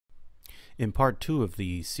In part 2 of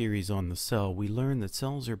the series on the cell, we learned that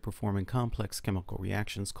cells are performing complex chemical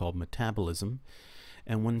reactions called metabolism,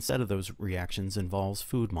 and one set of those reactions involves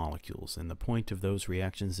food molecules, and the point of those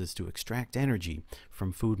reactions is to extract energy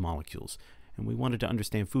from food molecules. And we wanted to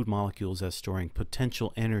understand food molecules as storing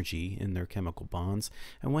potential energy in their chemical bonds,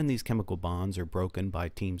 and when these chemical bonds are broken by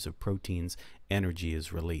teams of proteins, energy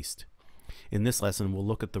is released. In this lesson, we'll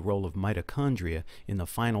look at the role of mitochondria in the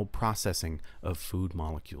final processing of food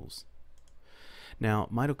molecules. Now,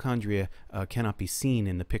 mitochondria cannot be seen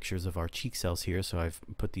in the pictures of our cheek cells here, so I've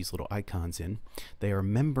put these little icons in. They are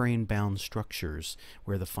membrane-bound structures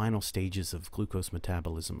where the final stages of glucose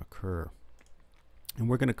metabolism occur. And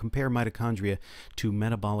we're going to compare mitochondria to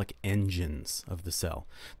metabolic engines of the cell.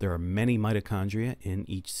 There are many mitochondria in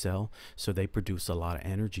each cell, so they produce a lot of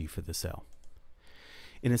energy for the cell.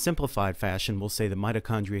 In a simplified fashion, we'll say that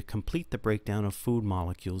mitochondria complete the breakdown of food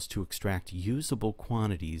molecules to extract usable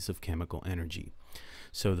quantities of chemical energy.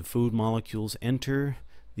 So the food molecules enter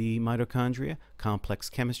the mitochondria, complex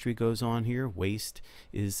chemistry goes on here, waste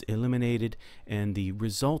is eliminated, and the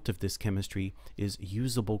result of this chemistry is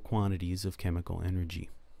usable quantities of chemical energy.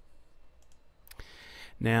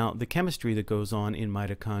 Now, the chemistry that goes on in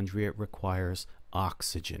mitochondria requires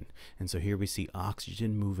oxygen. And so here we see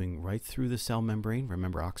oxygen moving right through the cell membrane.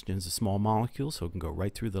 Remember, oxygen is a small molecule, so it can go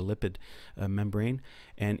right through the lipid membrane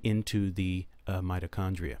and into the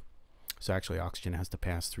mitochondria. So actually, oxygen has to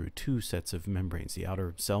pass through two sets of membranes, the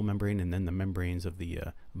outer cell membrane and then the membranes of the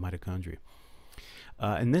mitochondria.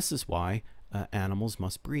 And this is why animals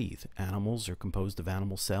must breathe. Animals are composed of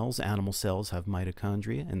animal cells. Animal cells have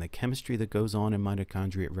mitochondria, and the chemistry that goes on in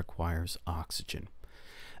mitochondria requires oxygen.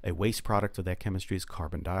 A waste product of that chemistry is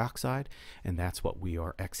carbon dioxide, and that's what we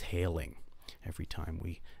are exhaling every time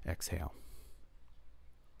we exhale.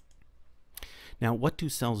 Now, what do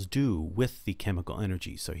cells do with the chemical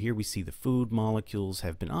energy? So here we see the food molecules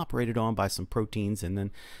have been operated on by some proteins, and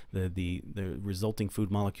then the resulting food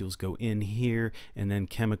molecules go in here, and then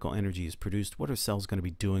chemical energy is produced. What are cells going to be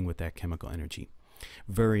doing with that chemical energy?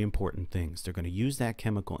 Very important things. They're going to use that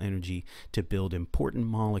chemical energy to build important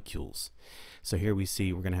molecules. So here we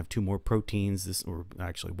see we're going to have two more proteins, or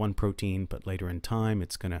actually one protein, but later in time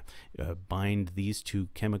it's going to bind these two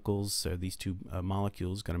chemicals, these two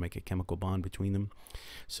molecules, going to make a chemical bond between them.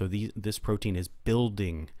 So this protein is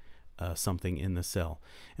building something in the cell.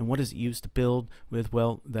 And what is it used to build with?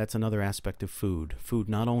 Well, that's another aspect of food. Food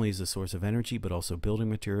not only is a source of energy, but also building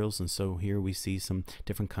materials. And so here we see some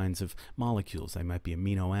different kinds of molecules. They might be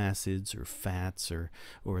amino acids or fats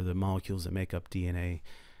or the molecules that make up DNA,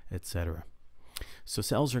 etc. So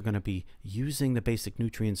cells are going to be using the basic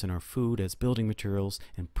nutrients in our food as building materials,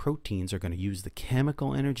 and proteins are going to use the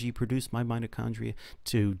chemical energy produced by mitochondria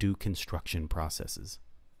to do construction processes.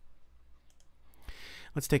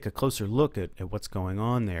 Let's take a closer look at what's going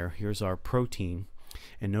on there. Here's our protein,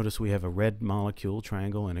 and notice we have a red molecule,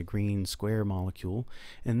 triangle, and a green square molecule,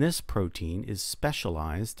 and this protein is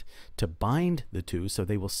specialized to bind the two so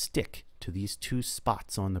they will stick to these two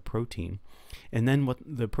spots on the protein, and then what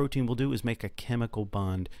the protein will do is make a chemical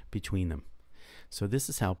bond between them. So this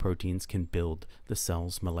is how proteins can build the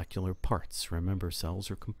cell's molecular parts. Remember,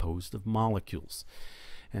 cells are composed of molecules.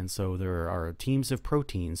 And so there are teams of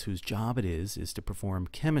proteins whose job it is to perform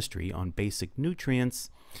chemistry on basic nutrients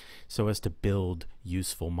so as to build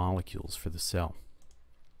useful molecules for the cell.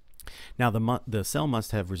 Now, the cell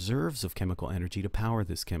must have reserves of chemical energy to power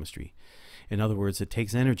this chemistry. In other words, it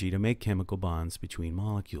takes energy to make chemical bonds between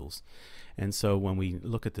molecules. And so when we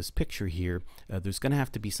look at this picture here, there's going to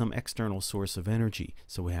have to be some external source of energy.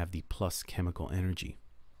 So we have the plus chemical energy.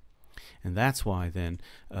 And that's why then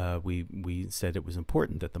we said it was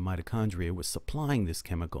important that the mitochondria was supplying this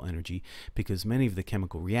chemical energy, because many of the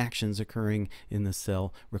chemical reactions occurring in the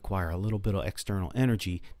cell require a little bit of external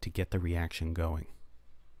energy to get the reaction going.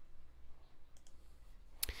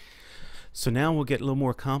 So now we'll get a little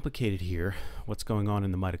more complicated here. What's going on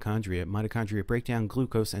in the mitochondria? Mitochondria break down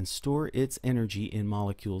glucose and store its energy in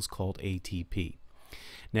molecules called ATP.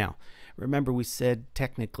 Now, remember we said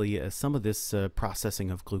technically some of this processing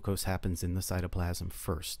of glucose happens in the cytoplasm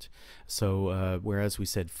first. So whereas we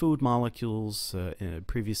said food molecules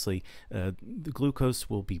previously, the glucose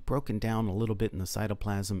will be broken down a little bit in the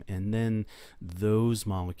cytoplasm, and then those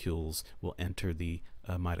molecules will enter the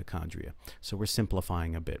mitochondria. So we're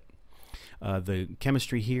simplifying a bit. The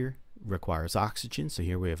chemistry here requires oxygen, so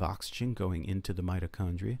here we have oxygen going into the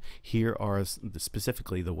mitochondria. Here are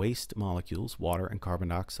specifically the waste molecules. Water and carbon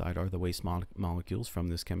dioxide are the waste molecules from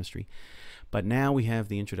this chemistry. But now we have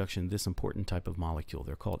the introduction of this important type of molecule.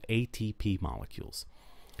 They're called ATP molecules.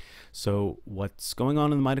 So what's going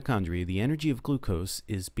on in the mitochondria, the energy of glucose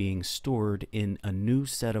is being stored in a new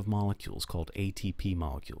set of molecules called ATP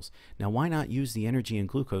molecules. Now, why not use the energy in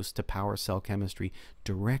glucose to power cell chemistry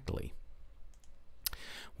directly?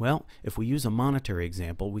 Well, if we use a monetary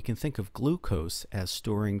example, we can think of glucose as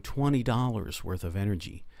storing $20 worth of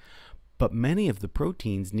energy. But many of the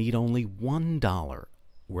proteins need only $1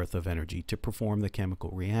 worth of energy to perform the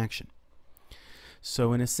chemical reaction.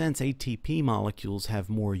 So in a sense, ATP molecules have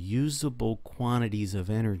more usable quantities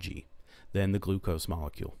of energy than the glucose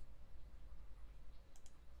molecule.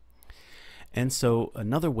 And so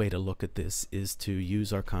another way to look at this is to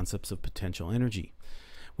use our concepts of potential energy.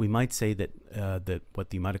 We might say that,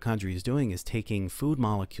 what the mitochondria is doing is taking food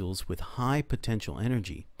molecules with high potential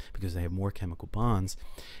energy, because they have more chemical bonds,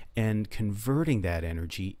 and converting that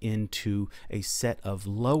energy into a set of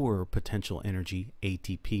lower potential energy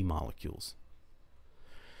ATP molecules.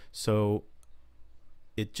 So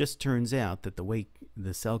it just turns out that the way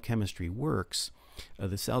the cell chemistry works,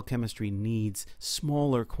 the cell chemistry needs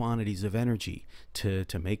smaller quantities of energy to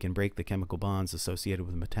make and break the chemical bonds associated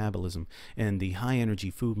with metabolism, and the high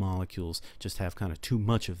energy food molecules just have kind of too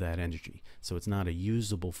much of that energy, so it's not a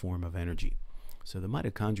usable form of energy. So the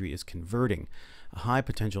mitochondria is converting high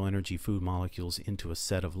potential energy food molecules into a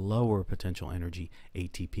set of lower potential energy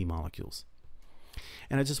ATP molecules.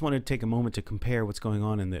 And I just wanted to take a moment to compare what's going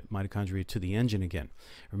on in the mitochondria to the engine again.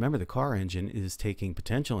 Remember, the car engine is taking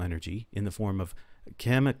potential energy in the form of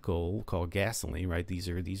chemical called gasoline, right? These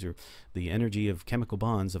are the energy of chemical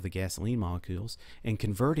bonds of the gasoline molecules, and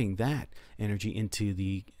converting that energy into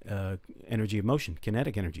the energy of motion,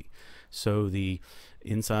 kinetic energy. So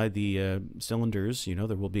inside the cylinders,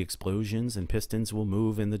 there will be explosions, and pistons will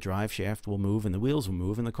move, and the drive shaft will move, and the wheels will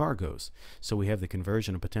move, and the car goes. So we have the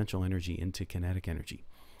conversion of potential energy into kinetic energy.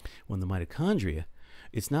 When the mitochondria,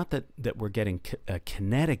 it's not that we're getting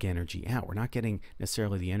kinetic energy out. We're not getting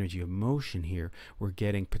necessarily the energy of motion here. We're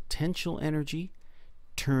getting potential energy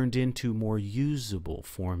turned into more usable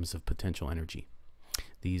forms of potential energy,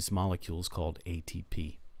 these molecules called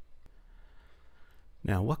ATP.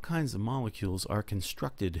 Now, what kinds of molecules are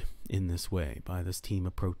constructed in this way by this team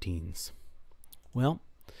of proteins? Well,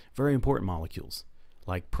 very important molecules,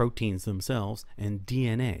 like proteins themselves and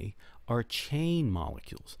DNA, are chain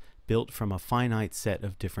molecules built from a finite set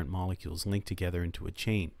of different molecules linked together into a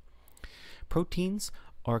chain. Proteins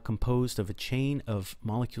are composed of a chain of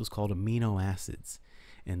molecules called amino acids,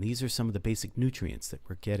 and these are some of the basic nutrients that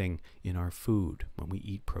we're getting in our food when we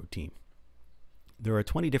eat protein. There are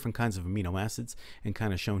 20 different kinds of amino acids, and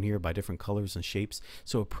kind of shown here by different colors and shapes.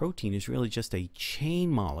 So a protein is really just a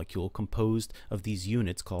chain molecule composed of these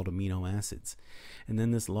units called amino acids. And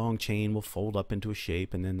then this long chain will fold up into a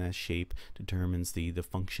shape, and then that shape determines the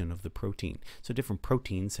function of the protein. So different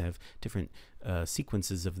proteins have different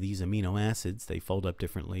sequences of these amino acids. They fold up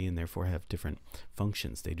differently and therefore have different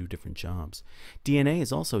functions. They do different jobs. DNA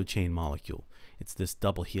is also a chain molecule. It's this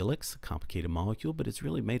double helix, a complicated molecule, but it's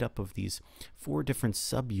really made up of these 4 different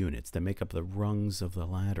subunits that make up the rungs of the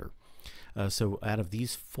ladder. So out of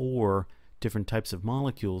these 4 different types of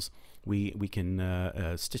molecules, we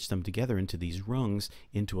can stitch them together into these rungs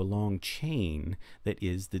into a long chain that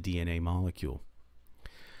is the DNA molecule.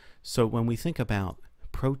 So when we think about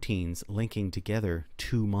proteins linking together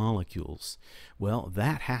 2 molecules, well,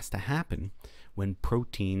 that has to happen when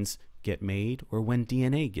proteins get made or when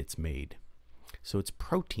DNA gets made. So it's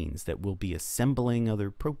proteins that will be assembling other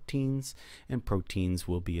proteins, and proteins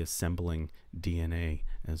will be assembling DNA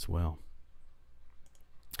as well.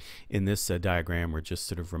 In this diagram, we're just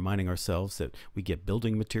sort of reminding ourselves that we get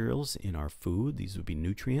building materials in our food. These would be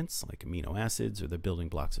nutrients like amino acids, or the building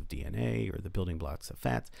blocks of DNA, or the building blocks of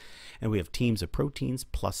fats. And we have teams of proteins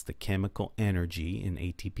plus the chemical energy in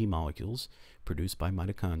ATP molecules produced by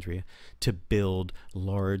mitochondria to build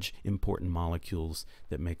large important molecules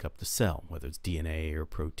that make up the cell, whether it's DNA or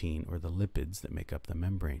protein or the lipids that make up the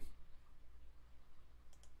membrane.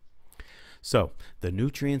 So the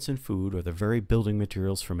nutrients in food are the very building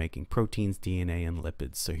materials for making proteins, DNA, and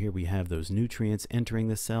lipids. So here we have those nutrients entering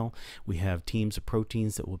the cell. We have teams of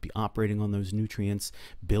proteins that will be operating on those nutrients,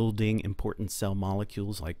 building important cell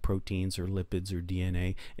molecules like proteins or lipids or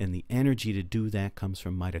DNA, and the energy to do that comes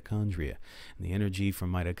from mitochondria. And the energy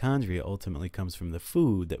from mitochondria ultimately comes from the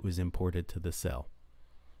food that was imported to the cell.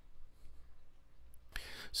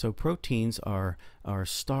 So proteins are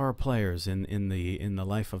star players in the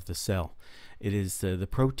life of the cell. It is the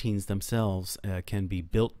proteins themselves can be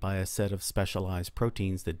built by a set of specialized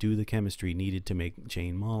proteins that do the chemistry needed to make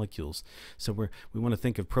chain molecules. So we want to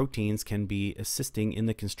think of proteins can be assisting in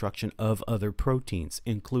the construction of other proteins,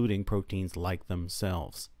 including proteins like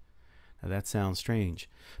themselves. Now, that sounds strange,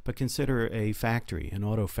 but consider a factory, an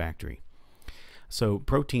auto factory. So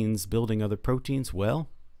proteins building other proteins, well,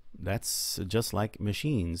 that's just like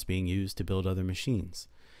machines being used to build other machines.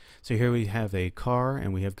 So here we have a car,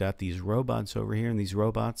 and we have got these robots over here, and these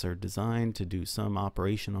robots are designed to do some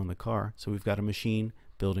operation on the car. So we've got a machine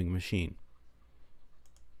building a machine.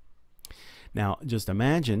 Now, just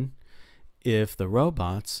imagine if the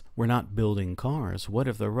robots were not building cars. What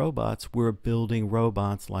if the robots were building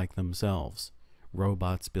robots like themselves?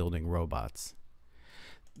 Robots building robots.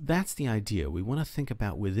 That's the idea. We want to think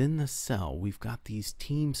about within the cell, we've got these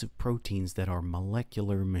teams of proteins that are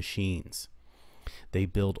molecular machines. They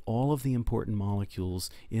build all of the important molecules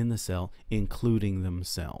in the cell, including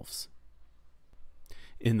themselves.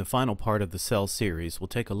 In the final part of the cell series, we'll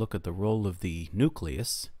take a look at the role of the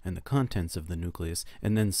nucleus and the contents of the nucleus,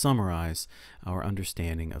 and then summarize our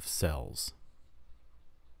understanding of cells.